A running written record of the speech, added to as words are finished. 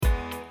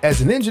As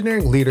an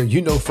engineering leader,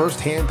 you know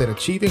firsthand that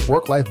achieving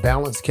work-life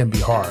balance can be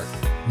hard.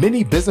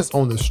 Many business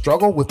owners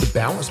struggle with the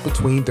balance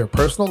between their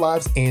personal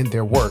lives and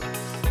their work.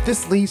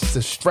 This leads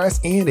to stress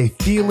and a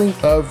feeling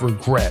of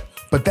regret.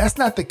 But that's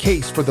not the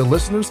case for the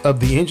listeners of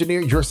the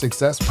Engineer Your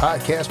Success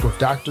podcast with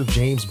Dr.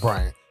 James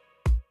Bryant.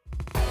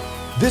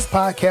 This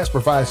podcast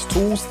provides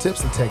tools,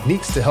 tips, and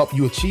techniques to help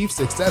you achieve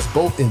success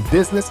both in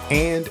business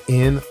and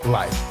in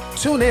life.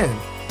 Tune in.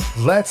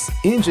 Let's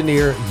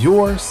engineer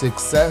your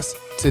success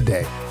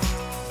today.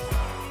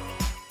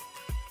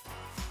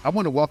 I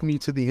want to welcome you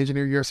to the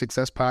Engineer Your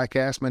Success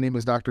podcast. My name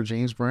is Dr.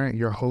 James Bryant,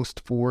 your host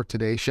for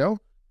today's show.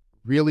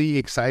 Really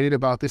excited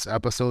about this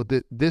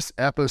episode. This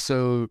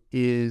episode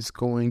is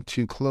going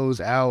to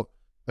close out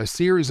a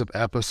series of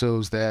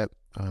episodes that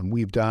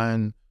we've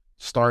done,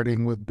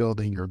 starting with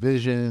building your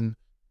vision.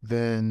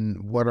 Then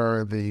what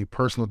are the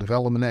personal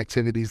development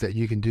activities that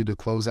you can do to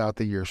close out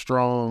the year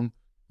strong,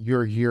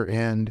 your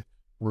year-end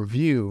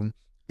review.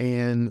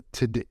 And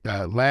today,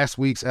 last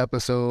week's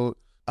episode,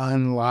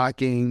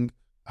 unlocking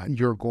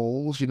your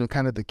goals,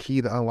 kind of the key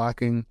to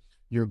unlocking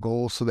your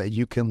goals so that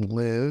you can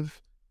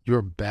live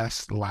your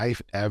best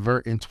life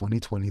ever in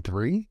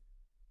 2023.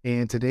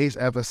 And today's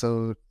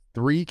episode,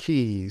 3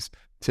 keys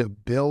to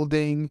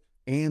building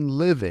and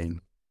living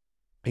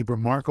a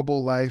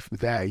remarkable life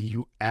that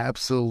you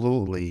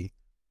absolutely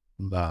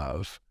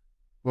love.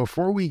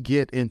 Before we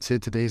get into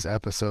today's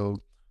episode,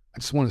 I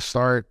just want to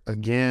start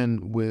again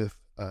with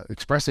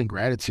expressing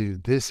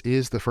gratitude. This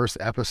is the first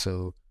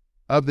episode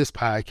of this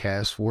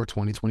podcast for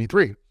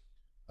 2023.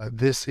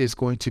 This is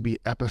going to be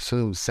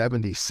episode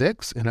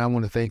 76, and I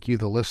want to thank you,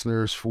 the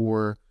listeners,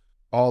 for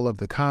all of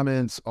the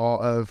comments,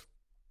 all of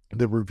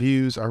the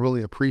reviews. I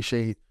really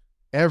appreciate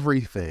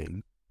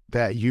everything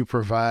that you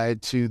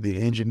provide to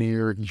the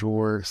Engineer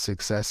Your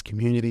Success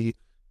community.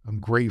 I'm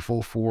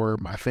grateful for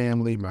my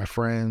family, my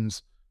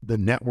friends, the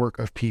network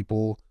of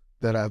people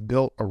that I've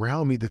built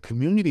around me, the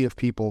community of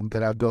people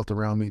that I've built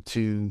around me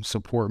to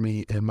support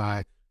me in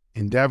my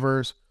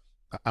endeavors.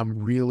 I'm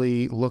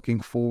really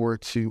looking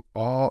forward to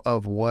all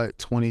of what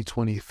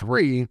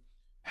 2023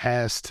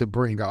 has to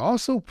bring. I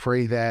also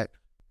pray that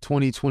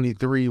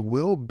 2023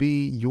 will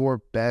be your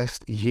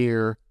best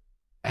year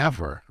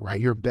ever,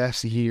 right? Your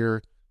best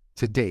year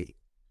to date.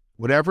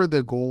 Whatever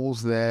the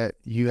goals that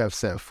you have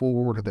set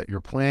forward or that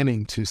you're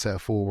planning to set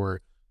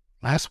forward,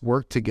 let's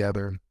work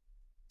together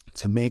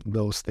to make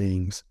those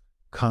things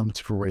come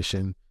to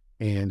fruition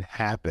and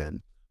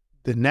happen.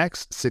 The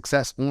next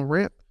Success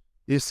On-Ramp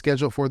is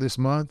scheduled for this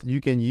month.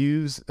 You can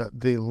use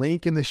the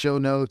link in the show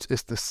notes.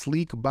 It's the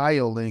Sleek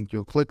Bio link.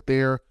 You'll click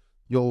there.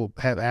 You'll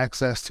have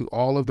access to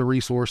all of the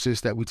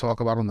resources that we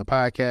talk about on the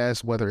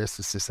podcast, whether it's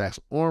the Success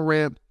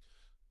On-Ramp,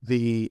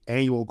 the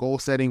annual goal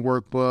setting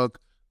workbook,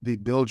 the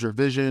Build Your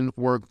Vision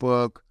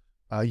workbook.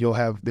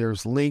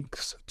 There's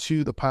links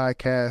to the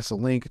podcast, a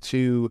link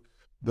to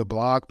the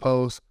blog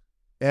post,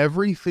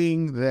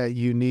 everything that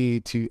you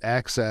need to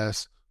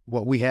access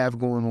what we have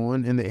going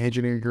on in the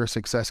Engineer Your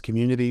Success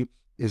community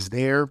is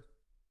there.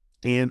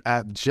 And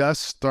I've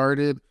just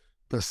started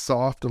the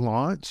soft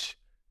launch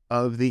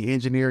of the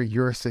Engineer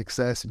Your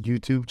Success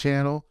YouTube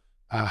channel.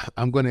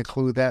 I'm going to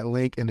include that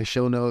link in the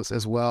show notes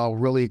as well.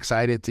 Really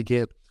excited to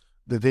get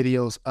the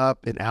videos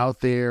up and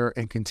out there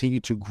and continue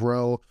to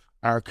grow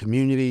our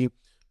community.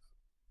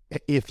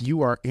 If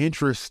you are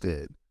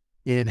interested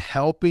in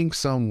helping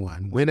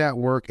someone when at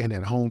work and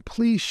at home,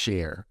 please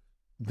share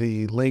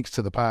the links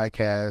to the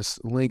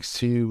podcast, links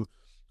to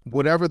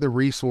whatever the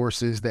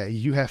resources that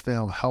you have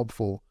found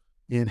helpful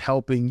in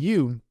helping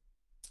you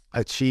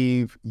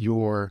achieve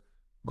your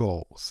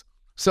goals.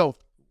 So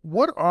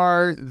what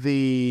are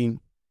the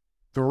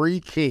 3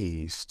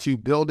 keys to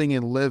building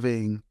and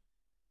living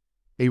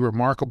a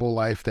remarkable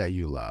life that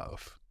you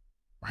love?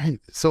 Right.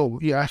 So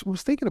I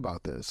was thinking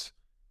about this,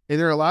 and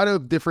there are a lot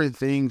of different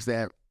things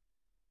that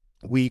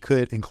we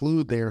could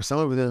include there. Some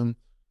of them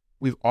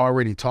we've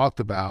already talked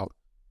about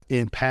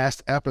in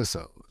past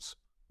episodes,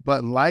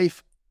 but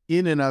life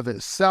in and of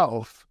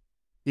itself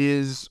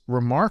is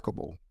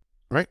remarkable,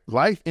 right?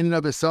 Life in and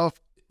of itself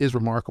is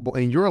remarkable,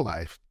 and your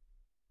life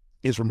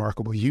is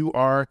remarkable. You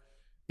are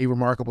a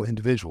remarkable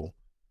individual.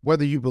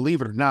 Whether you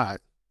believe it or not,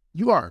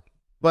 you are.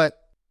 But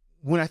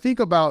when I think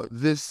about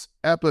this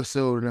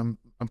episode, and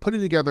I'm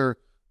putting together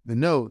the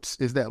notes,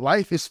 is that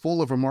life is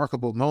full of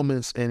remarkable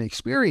moments and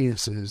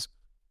experiences,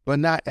 but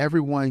not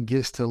everyone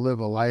gets to live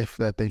a life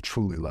that they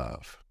truly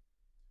love.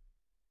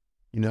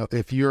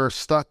 If you're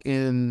stuck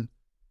in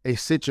a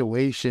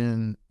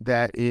situation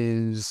that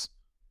is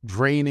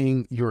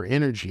draining your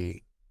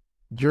energy,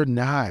 you're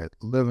not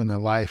living a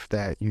life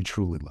that you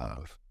truly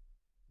love.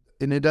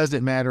 And it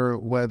doesn't matter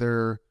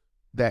whether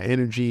that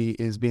energy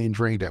is being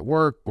drained at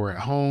work or at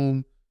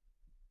home.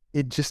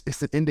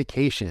 It's an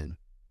indication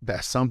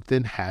that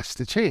something has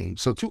to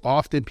change. So too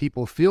often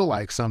people feel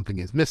like something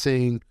is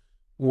missing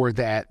or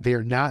that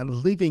they're not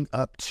living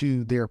up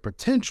to their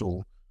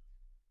potential,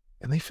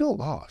 and they feel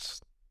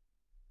lost.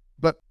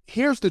 But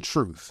here's the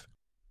truth.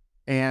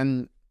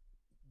 And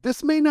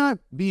this may not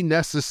be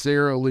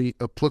necessarily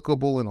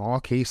applicable in all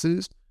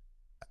cases.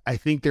 I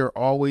think there are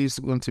always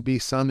going to be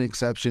some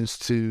exceptions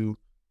to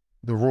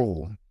the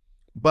rule,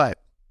 but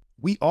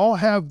we all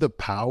have the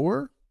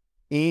power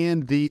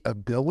and the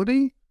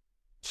ability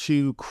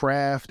to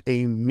craft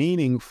a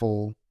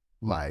meaningful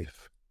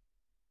life.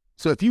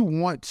 So if you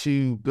want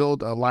to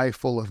build a life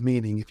full of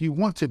meaning, if you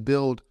want to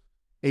build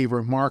a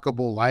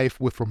remarkable life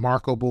with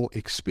remarkable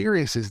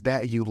experiences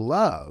that you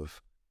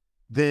love,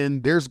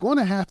 then there's going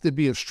to have to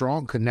be a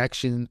strong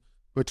connection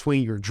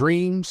between your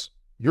dreams,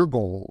 your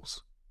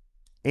goals,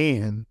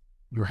 and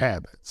your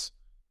habits.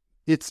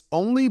 It's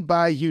only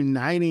by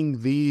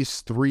uniting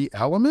these three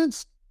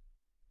elements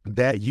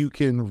that you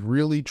can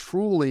really,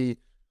 truly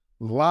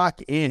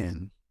lock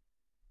in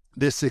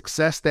the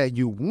success that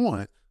you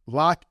want,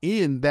 lock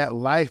in that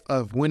life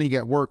of winning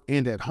at work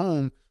and at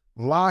home,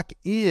 lock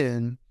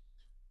in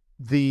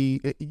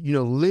the,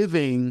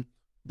 living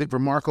the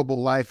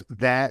remarkable life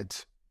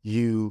that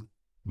you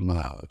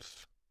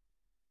love.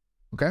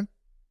 Okay?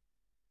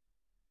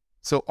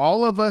 So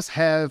all of us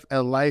have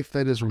a life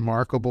that is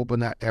remarkable, but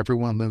not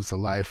everyone lives a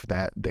life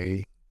that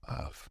they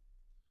love.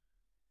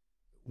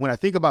 When I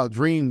think about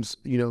dreams,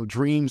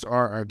 dreams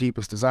are our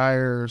deepest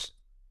desires.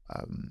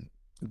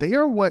 They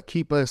are what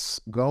keep us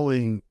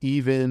going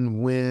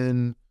even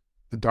when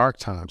the dark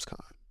times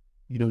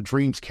come.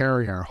 Dreams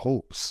carry our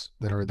hopes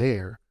that are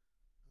there.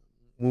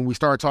 When we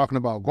start talking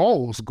about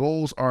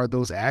goals are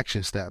those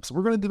action steps.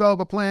 We're going to develop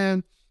a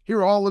plan. Here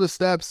are all of the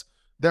steps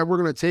that we're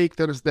going to take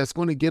that's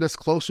going to get us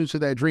closer to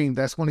that dream.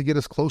 That's going to get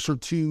us closer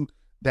to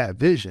that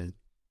vision.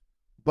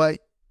 But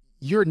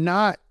you're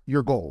not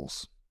your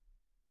goals.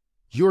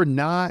 You're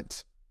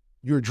not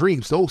your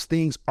dreams. Those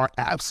things are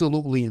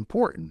absolutely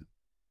important.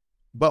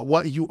 But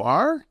what you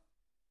are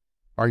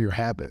your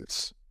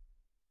habits.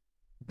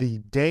 The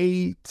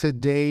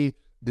day-to-day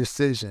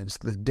decisions,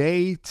 the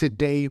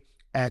day-to-day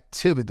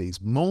activities,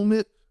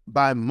 moment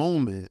by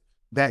moment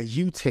that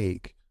you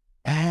take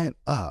add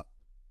up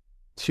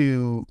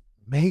to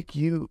make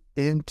you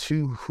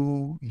into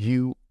who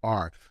you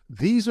are.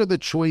 These are the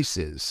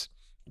choices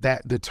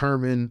that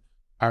determine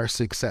our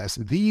success.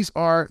 These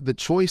are the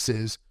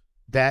choices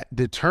that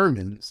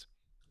determines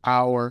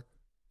our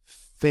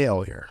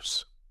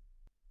failures.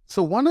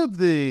 So one of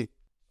the,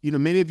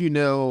 many of you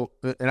know,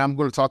 and I'm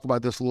going to talk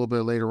about this a little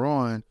bit later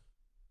on,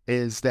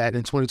 is that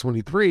in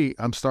 2023,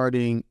 I'm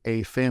starting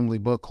a family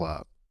book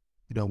club.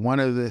 One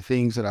of the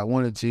things that I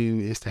want to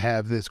do is to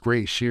have this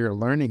great shared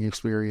learning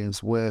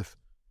experience with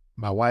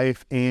my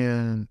wife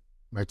and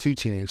my two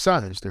teenage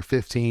sons. They're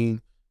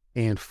 15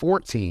 and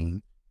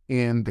 14,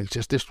 and they're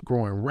just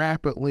growing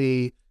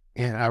rapidly.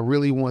 And I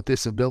really want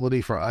this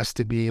ability for us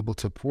to be able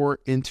to pour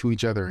into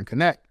each other and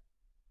connect.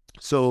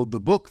 So the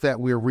book that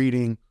we're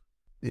reading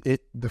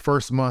the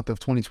first month of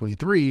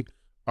 2023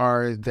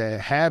 are the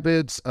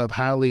habits of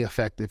highly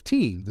effective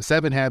teens, the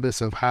 7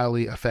 habits of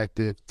highly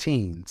effective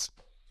teens.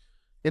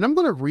 And I'm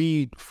going to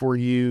read for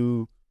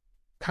you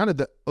kind of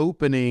the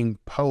opening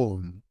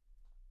poem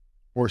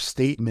or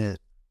statement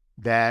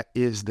that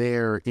is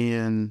there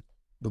in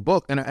the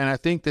book. And I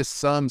think this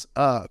sums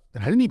up,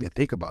 and I didn't even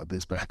think about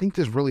this, but I think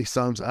this really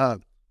sums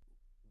up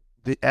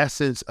the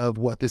essence of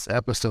what this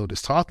episode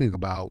is talking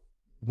about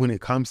when it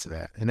comes to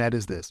that. And that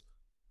is this: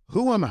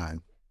 who am I?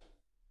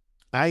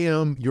 I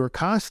am your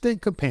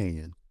constant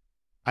companion.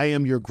 I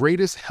am your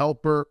greatest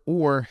helper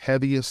or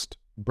heaviest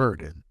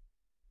burden.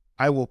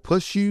 I will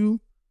push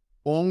you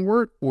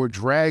onward or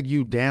drag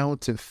you down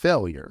to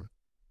failure.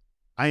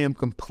 I am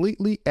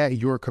completely at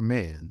your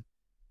command.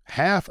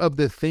 Half of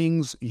the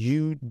things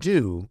you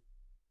do,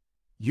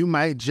 you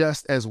might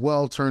just as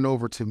well turn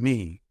over to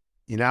me,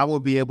 and I will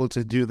be able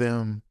to do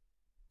them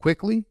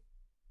quickly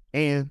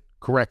and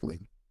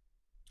correctly.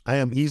 I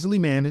am easily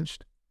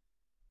managed.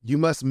 You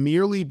must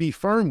merely be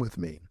firm with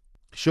me.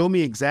 Show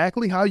me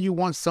exactly how you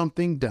want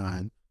something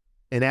done,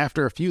 and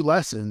after a few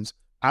lessons,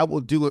 I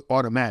will do it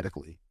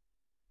automatically.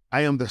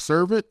 I am the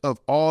servant of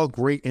all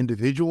great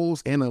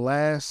individuals and,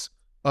 alas,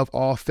 of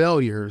all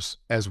failures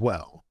as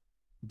well.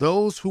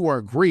 Those who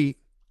are great,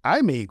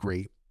 I made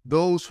great.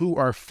 Those who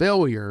are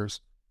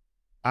failures,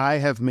 I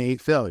have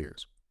made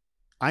failures.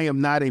 I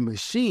am not a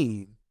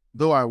machine,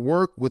 though I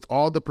work with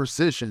all the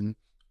precision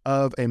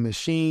of a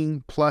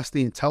machine plus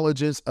the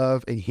intelligence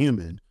of a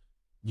human.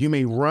 You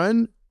may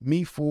run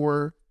me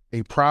for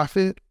a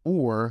profit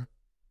or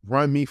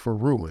run me for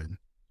ruin.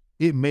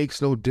 It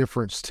makes no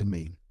difference to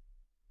me.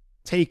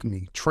 Take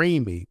me,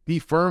 train me, be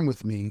firm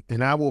with me,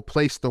 and I will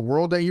place the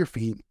world at your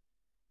feet.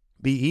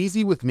 Be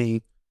easy with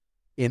me,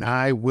 and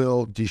I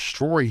will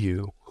destroy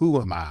you. Who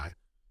am I?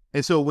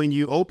 And so when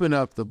you open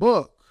up the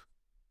book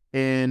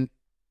and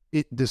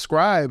it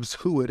describes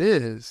who it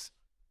is,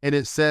 and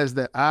it says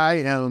that I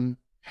am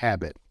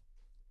habit.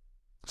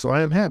 So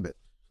I am habit.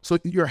 So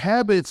your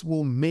habits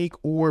will make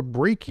or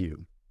break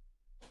you.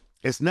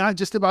 It's not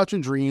just about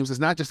your dreams. It's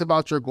not just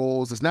about your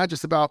goals. It's not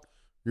just about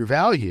your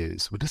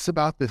values, but it's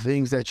about the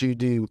things that you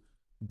do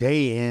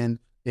day in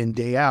and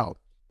day out.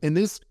 And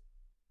this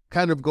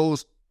kind of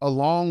goes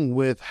along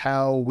with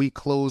how we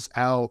close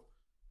out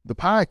the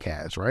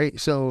podcast, right?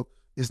 So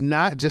it's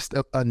not just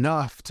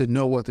enough to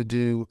know what to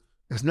do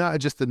It's not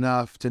just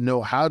enough to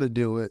know how to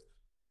do it.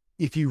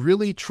 If you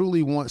really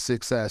truly want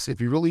success, if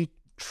you really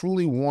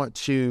truly want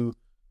to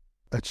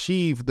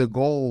achieve the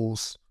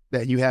goals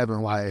that you have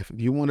in life,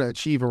 if you want to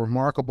achieve a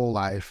remarkable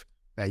life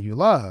that you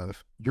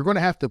love, you're going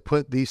to have to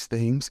put these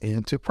things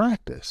into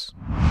practice.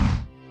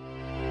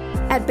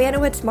 At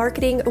Banowitz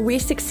Marketing, we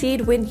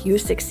succeed when you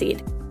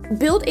succeed.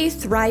 Build a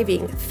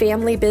thriving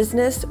family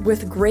business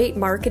with great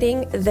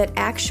marketing that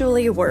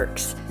actually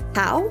works.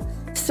 How?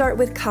 Start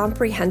with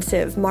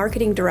comprehensive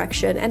marketing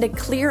direction and a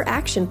clear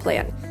action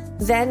plan.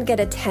 Then get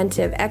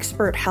attentive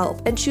expert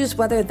help and choose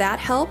whether that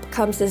help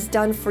comes as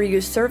done-for-you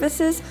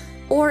services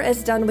or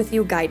as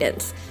done-with-you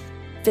guidance.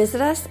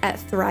 Visit us at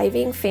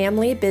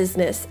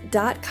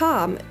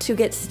thrivingfamilybusiness.com to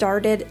get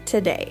started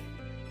today.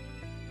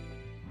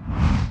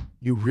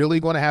 You're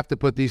really going to have to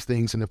put these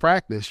things into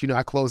practice.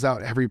 I close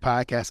out every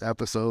podcast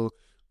episode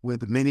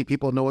with many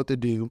people know what to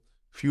do.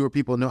 Fewer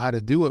people know how to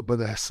do it, but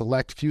a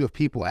select few of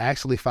people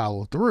actually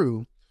follow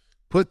through,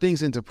 put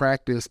things into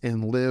practice,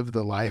 and live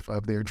the life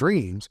of their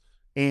dreams.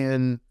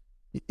 And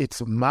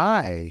it's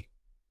my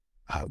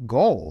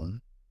goal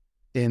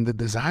in the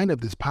design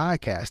of this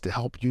podcast to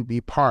help you be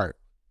part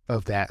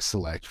of that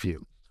select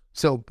few.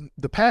 So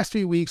the past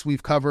few weeks,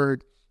 we've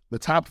covered the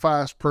top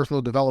 5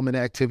 personal development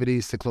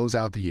activities to close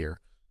out the year.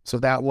 So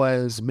that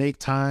was make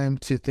time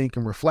to think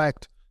and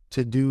reflect,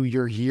 to do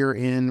your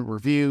year-end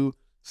review,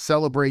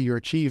 celebrate your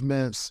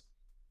achievements,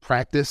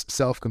 practice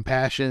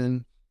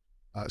self-compassion,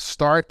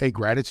 start a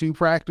gratitude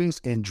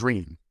practice, and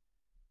dream.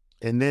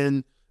 And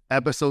then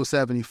episode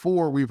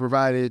 74, we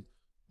provided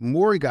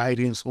more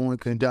guidance on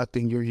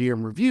conducting your year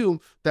in review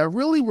that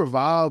really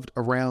revolved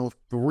around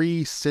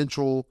 3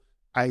 central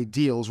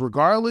ideals,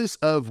 regardless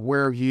of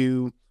where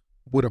you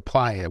would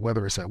apply it,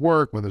 whether it's at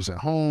work, whether it's at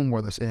home,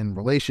 whether it's in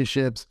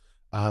relationships.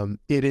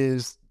 It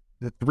is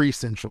the 3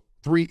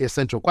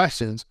 essential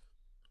questions: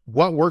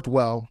 what worked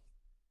well,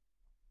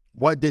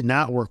 what did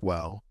not work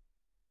well,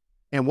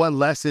 and what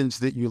lessons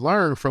that you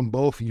learned from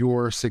both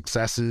your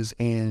successes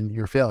and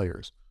your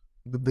failures.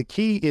 The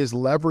key is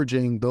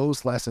leveraging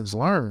those lessons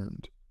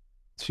learned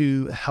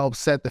to help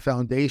set the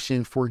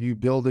foundation for you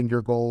building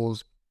your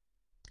goals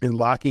and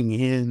locking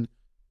in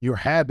your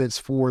habits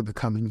for the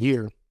coming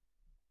year.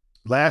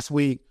 Last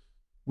week,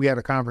 we had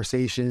a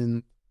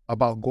conversation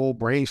about goal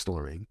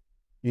brainstorming.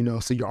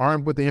 So you're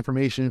armed with the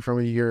information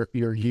from your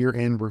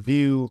year-end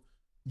review.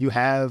 You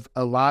have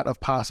a lot of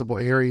possible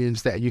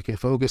areas that you can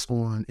focus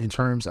on in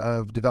terms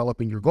of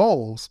developing your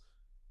goals.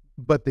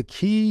 But the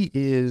key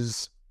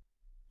is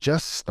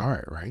just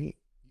start, right?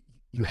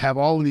 You have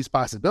all of these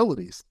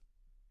possibilities.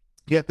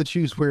 You have to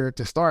choose where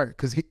to start,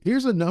 because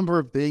here's a number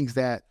of things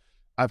that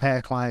I've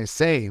had clients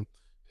say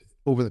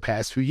over the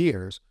past few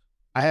years.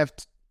 I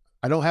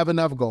don't have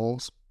enough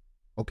goals.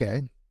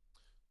 Okay.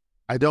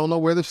 I don't know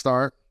where to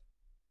start.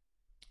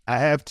 I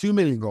have too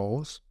many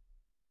goals.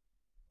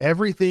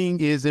 Everything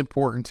is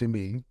important to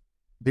me.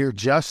 There are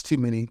just too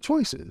many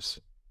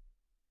choices.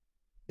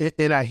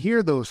 And I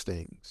hear those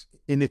things.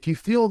 And if you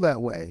feel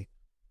that way,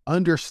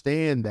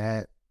 understand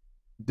that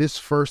this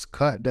first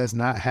cut does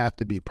not have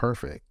to be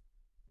perfect,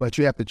 but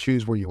you have to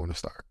choose where you want to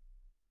start.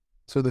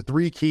 So the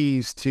 3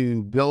 keys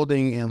to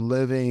building and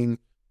living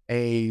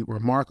a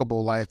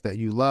remarkable life that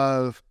you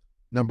love: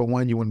 number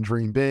 1, you want to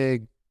dream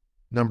big.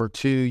 Number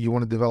 2, you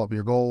want to develop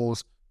your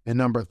goals. And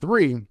number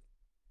 3,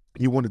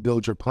 you want to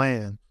build your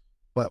plan.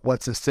 But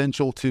what's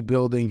essential to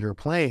building your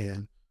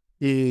plan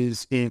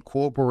is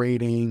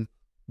incorporating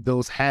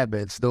those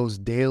habits, those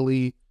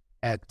daily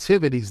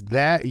activities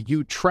that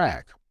you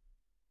track,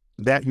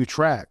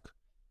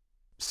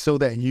 so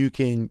that you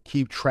can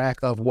keep track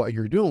of what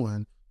you're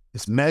doing.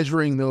 It's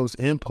measuring those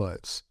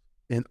inputs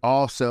and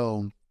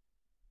also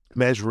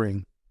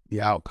measuring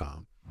the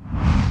outcome.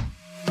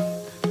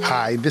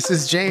 Hi, this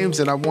is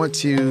James, and I want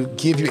to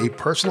give you a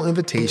personal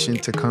invitation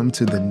to come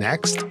to the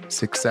next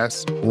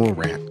Success On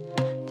Ramp.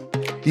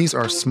 These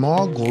are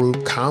small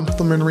group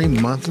complimentary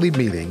monthly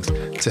meetings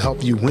to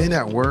help you win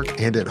at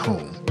work and at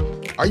home.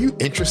 Are you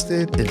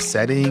interested in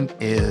setting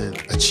and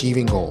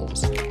achieving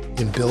goals,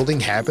 in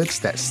building habits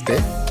that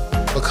stick,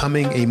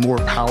 becoming a more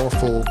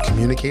powerful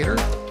communicator?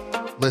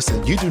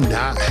 Listen, you do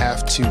not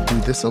have to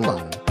do this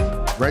alone.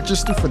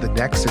 Register for the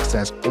next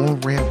Success On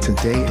Ramp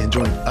today and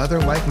join other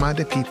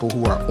like-minded people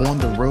who are on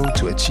the road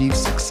to achieve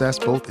success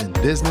both in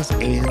business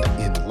and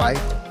in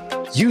life.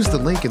 Use the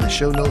link in the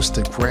show notes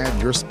to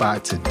grab your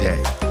spot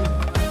today.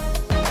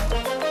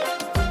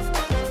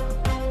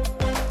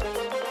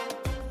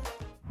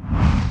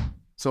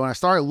 So when I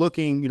started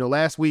looking,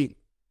 last week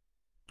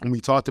when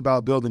we talked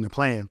about building a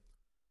plan,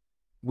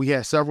 we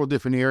had several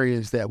different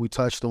areas that we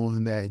touched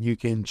on that you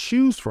can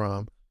choose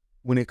from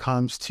when it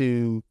comes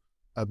to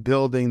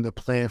building the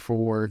plan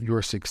for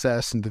your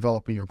success and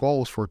developing your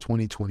goals for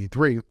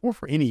 2023, or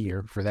for any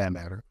year for that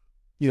matter.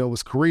 It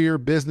was career,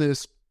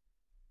 business,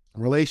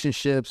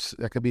 relationships.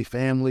 That could be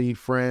family,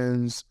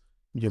 friends,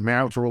 your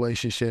marital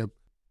relationship,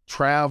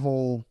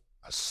 travel,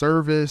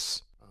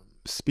 service,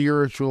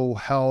 spiritual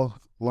health,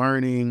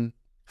 learning,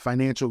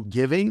 financial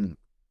giving,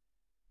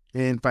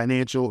 and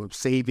financial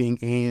saving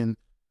and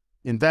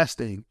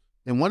investing.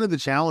 And one of the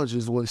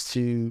challenges was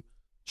to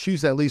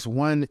choose at least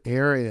one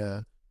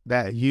area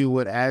that you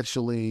would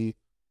actually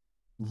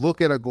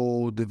look at a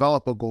goal,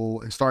 develop a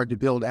goal, and start to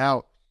build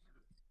out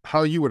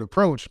how you would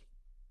approach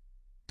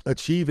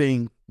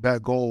achieving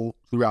that goal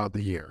throughout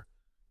the year.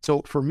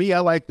 So for me, I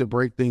like to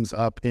break things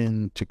up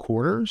into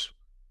quarters.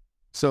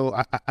 So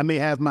I may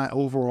have my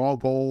overall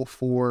goal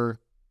for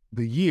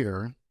the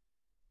year,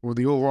 or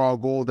the overall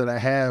goal that I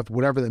have,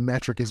 whatever the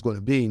metric is going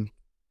to be.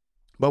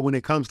 But when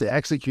it comes to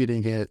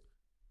executing it,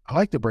 I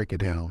like to break it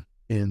down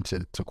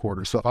into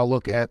quarters. So if I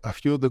look at a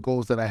few of the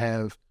goals that I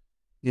have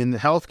in the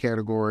health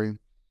category,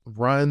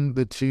 run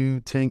the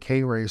 2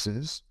 10K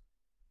races,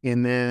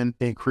 and then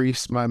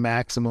increase my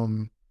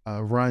maximum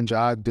run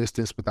jog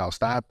distance without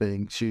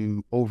stopping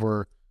to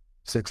over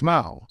 6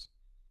 miles.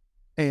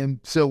 And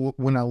so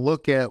when I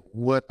look at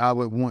what I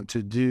would want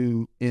to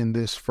do in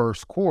this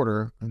first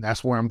quarter, and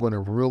that's where I'm going to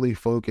really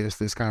focus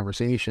this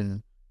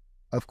conversation,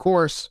 of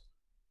course,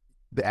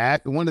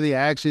 one of the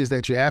actions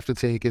that you have to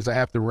take is I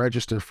have to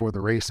register for the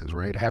races,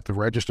 right? I have to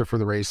register for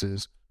the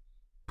races,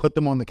 put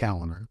them on the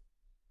calendar.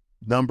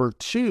 Number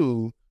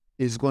 2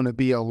 is going to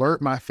be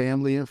alert my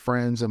family and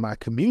friends and my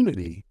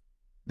community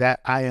that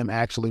I am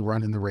actually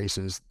running the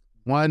races.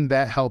 One,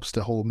 that helps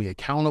to hold me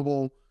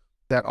accountable.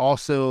 That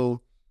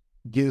also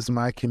gives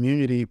my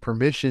community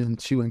permission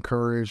to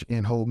encourage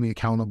and hold me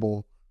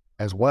accountable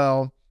as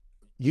well.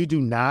 You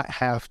do not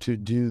have to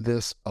do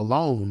this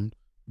alone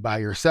by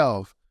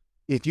yourself.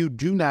 If you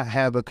do not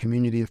have a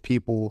community of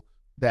people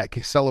that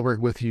can celebrate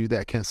with you,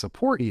 that can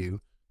support you,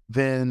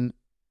 then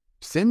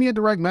send me a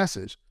direct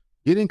message.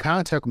 Get in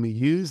contact with me.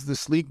 Use the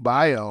Sleek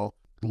Bio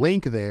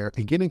link there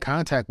and get in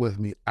contact with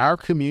me. Our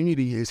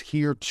community is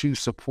here to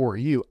support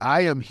you.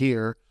 I am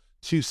here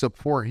to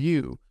support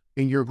you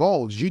in your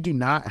goals. You do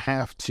not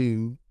have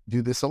to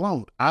do this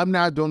alone. I'm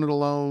not doing it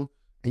alone.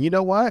 And you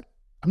know what?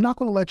 I'm not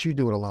going to let you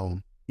do it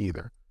alone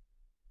either.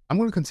 I'm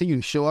going to continue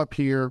to show up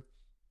here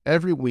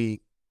every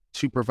week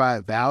to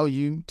provide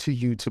value to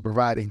you, to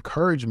provide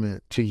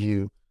encouragement to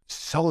you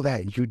so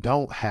that you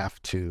don't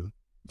have to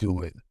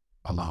do it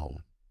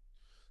alone.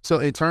 So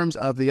in terms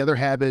of the other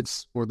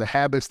habits, or the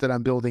habits that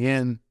I'm building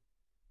in,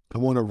 I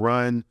want to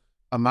run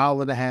 1.5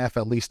 miles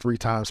at least 3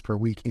 times per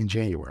week in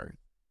January.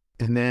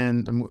 And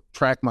then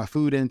track my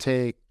food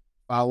intake,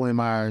 following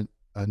my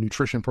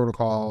nutrition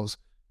protocols,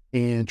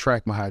 and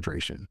track my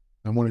hydration.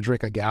 I want to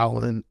drink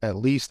at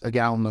least a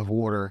gallon of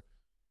water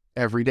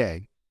every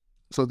day.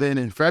 So then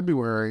in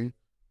February,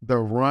 the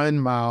run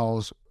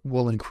miles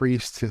will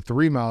increase to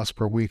 3 miles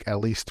per week, at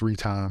least 3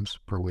 times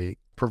per week.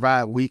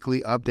 Provide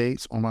weekly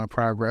updates on my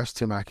progress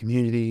to my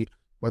community,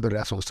 whether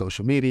that's on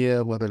social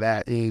media, whether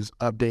that is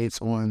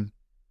updates on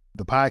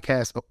the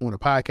podcast, on a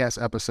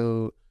podcast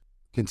episode.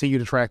 Continue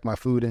to track my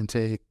food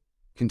intake,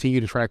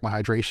 continue to track my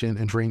hydration,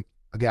 and drink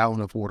a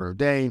gallon of water a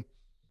day.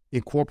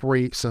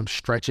 Incorporate some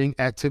stretching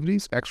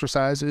activities,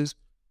 exercises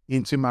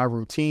into my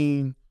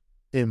routine.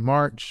 In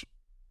March,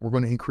 we're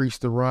going to increase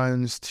the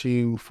runs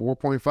to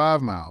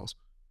 4.5 miles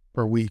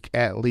per week,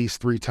 at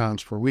least 3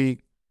 times per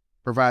week.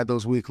 Provide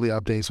those weekly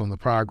updates on the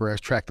progress,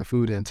 track the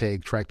food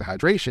intake, track the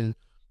hydration.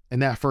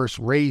 And that first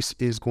race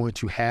is going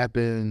to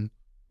happen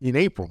in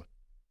April.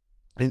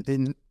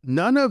 And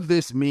none of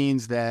this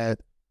means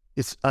that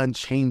it's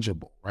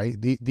unchangeable, right?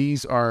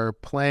 These are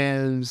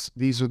plans.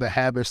 These are the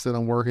habits that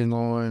I'm working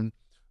on.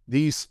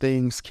 These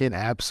things can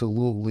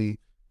absolutely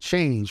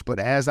change. But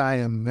as I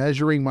am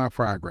measuring my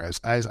progress,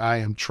 as I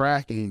am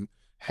tracking,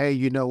 hey,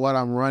 you know what?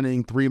 I'm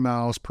running 3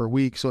 miles per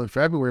week. So in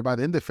February, by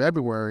the end of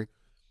February,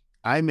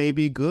 I may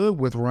be good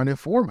with running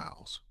 4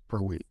 miles per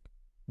week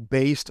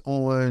based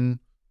on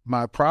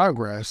my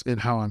progress and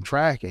how I'm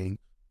tracking.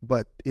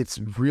 But it's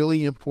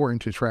really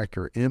important to track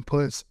your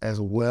inputs as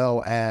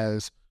well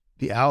as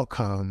the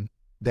outcome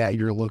that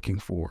you're looking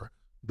for.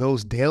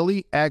 Those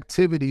daily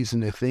activities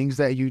and the things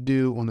that you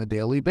do on a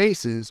daily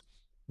basis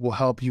will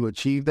help you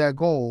achieve that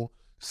goal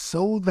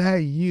so that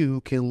you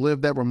can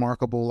live that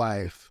remarkable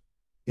life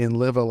and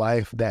live a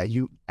life that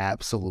you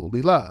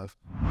absolutely love.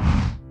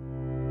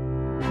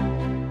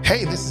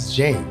 Hey, this is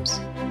James,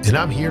 and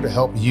I'm here to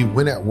help you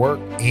win at work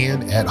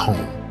and at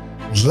home.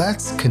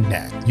 Let's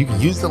connect. You can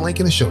use the link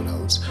in the show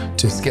notes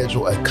to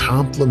schedule a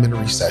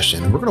complimentary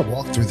session. We're going to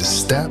walk through the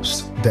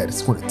steps that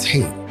it's going to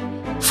take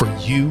for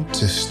you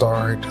to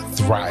start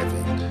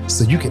thriving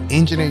so you can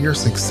engineer your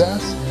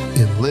success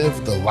and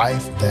live the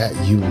life that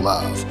you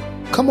love.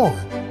 Come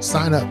on,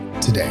 sign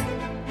up today.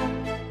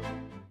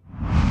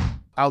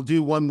 I'll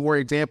do one more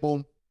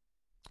example.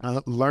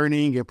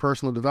 Learning and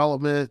personal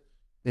development.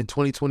 In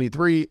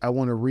 2023, I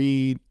want to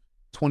read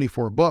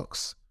 24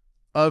 books.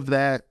 Of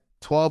that,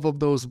 12 of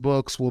those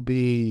books will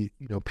be,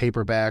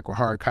 paperback or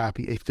hard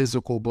copy, a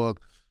physical book.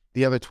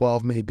 The other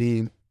 12 may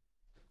be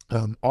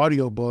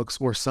audio books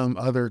or some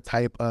other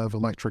type of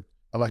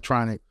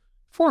electronic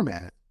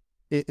format.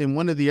 And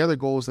one of the other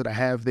goals that I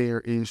have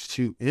there is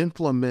to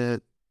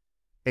implement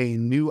a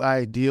new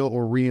ideal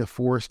or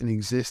reinforce an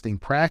existing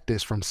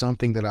practice from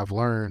something that I've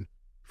learned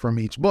from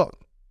each book.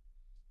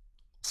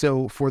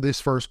 So for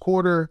this first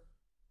quarter,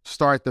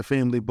 start the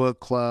family book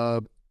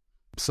club,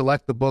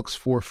 select the books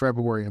for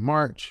February and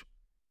March,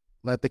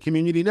 let the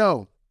community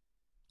know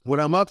what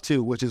I'm up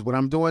to, which is what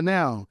I'm doing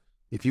now.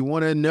 If you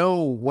want to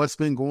know what's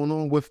been going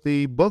on with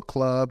the book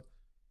club,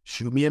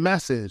 shoot me a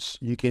message.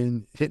 You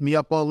can hit me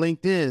up on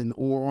LinkedIn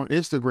or on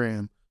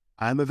Instagram.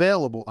 I'm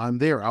available. I'm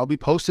there. I'll be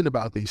posting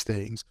about these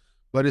things.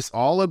 But it's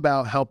all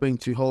about helping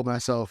to hold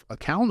myself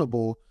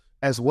accountable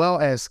as well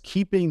as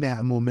keeping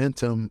that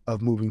momentum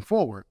of moving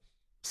forward.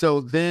 So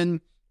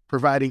then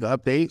providing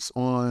updates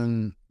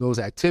on those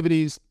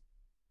activities.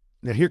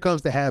 Now here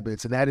comes the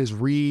habits, and that is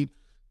read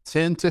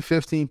 10 to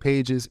 15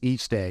 pages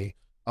each day.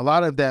 A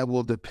lot of that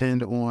will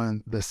depend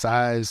on the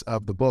size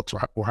of the books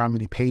or how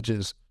many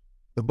pages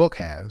the book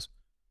has.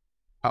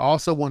 I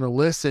also want to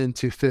listen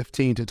to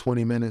 15 to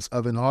 20 minutes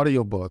of an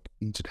audiobook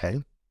each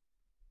day.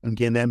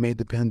 Again, that may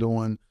depend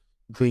on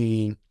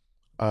the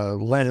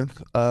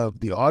length of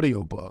the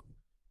audiobook.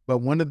 But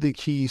one of the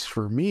keys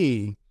for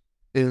me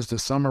is to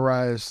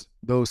summarize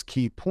those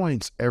key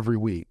points every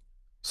week.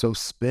 So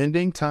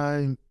spending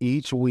time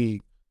each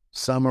week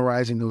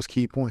summarizing those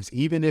key points,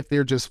 even if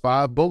they're just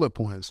 5 bullet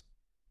points,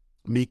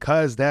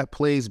 because that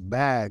plays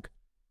back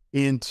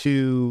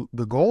into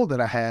the goal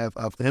that I have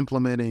of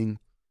implementing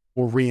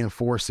or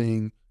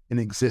reinforcing an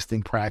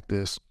existing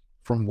practice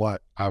from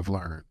what I've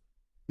learned.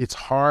 It's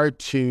hard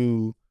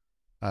to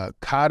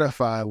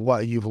codify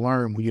what you've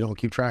learned when you don't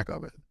keep track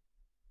of it.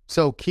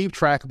 So keep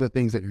track of the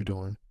things that you're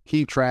doing.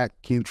 Keep track.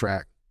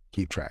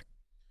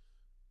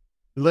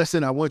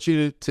 Listen, I want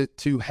you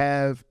to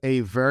have a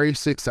very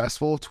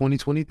successful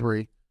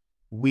 2023.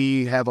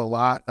 We have a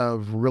lot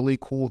of really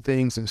cool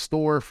things in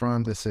store,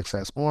 from the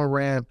Success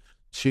On-Ramp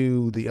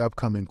to the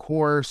upcoming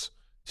course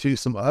to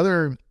some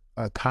other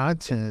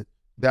content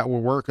that we're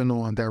working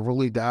on that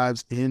really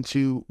dives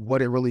into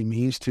what it really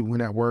means to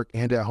win at work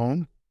and at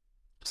home.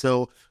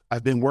 So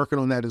I've been working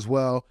on that as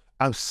well.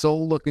 I'm so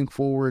looking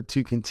forward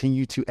to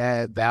continue to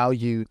add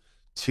value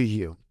to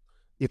you.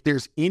 If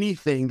there's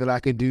anything that I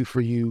can do for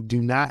you,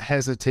 do not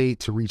hesitate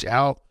to reach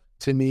out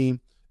to me.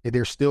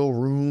 There's still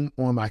room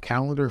on my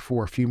calendar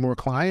for a few more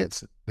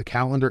clients. The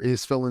calendar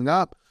is filling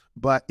up,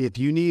 but if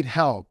you need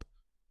help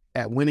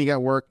at winning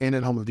at work and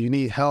at home, if you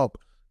need help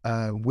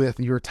with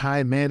your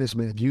time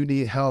management, if you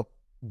need help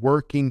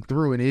working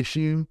through an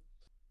issue,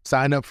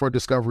 sign up for a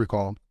discovery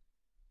call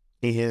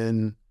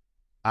and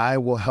I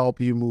will help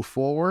you move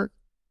forward.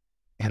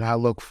 And I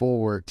look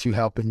forward to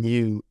helping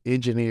you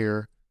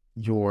engineer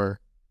your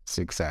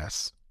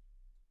success.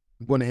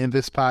 I'm going to end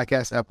this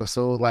podcast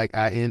episode like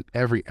I end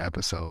every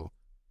episode.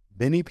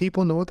 Many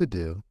people know what to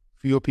do.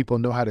 Few people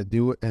know how to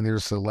do it. And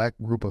there's a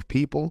select group of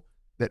people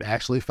that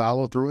actually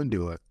follow through and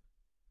do it.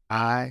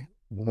 I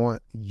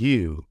want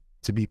you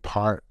to be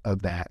part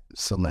of that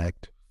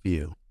select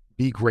few.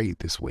 Be great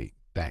this week.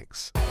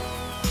 Thanks.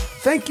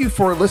 Thank you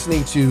for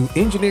listening to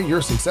Engineer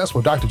Your Success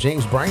with Dr.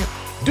 James Bryant.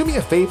 Do me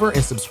a favor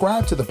and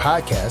subscribe to the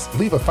podcast.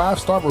 Leave a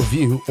 5-star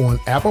review on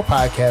Apple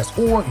Podcasts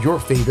or your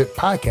favorite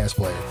podcast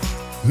player.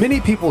 Many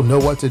people know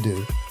what to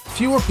do.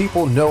 Fewer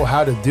people know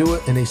how to do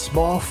it, and a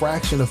small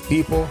fraction of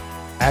people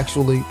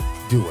actually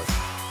do it.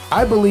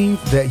 I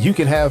believe that you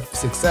can have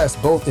success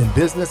both in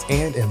business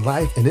and in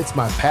life, and it's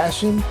my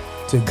passion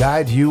to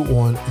guide you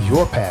on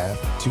your path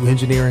to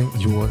engineering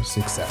your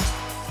success.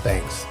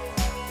 Thanks.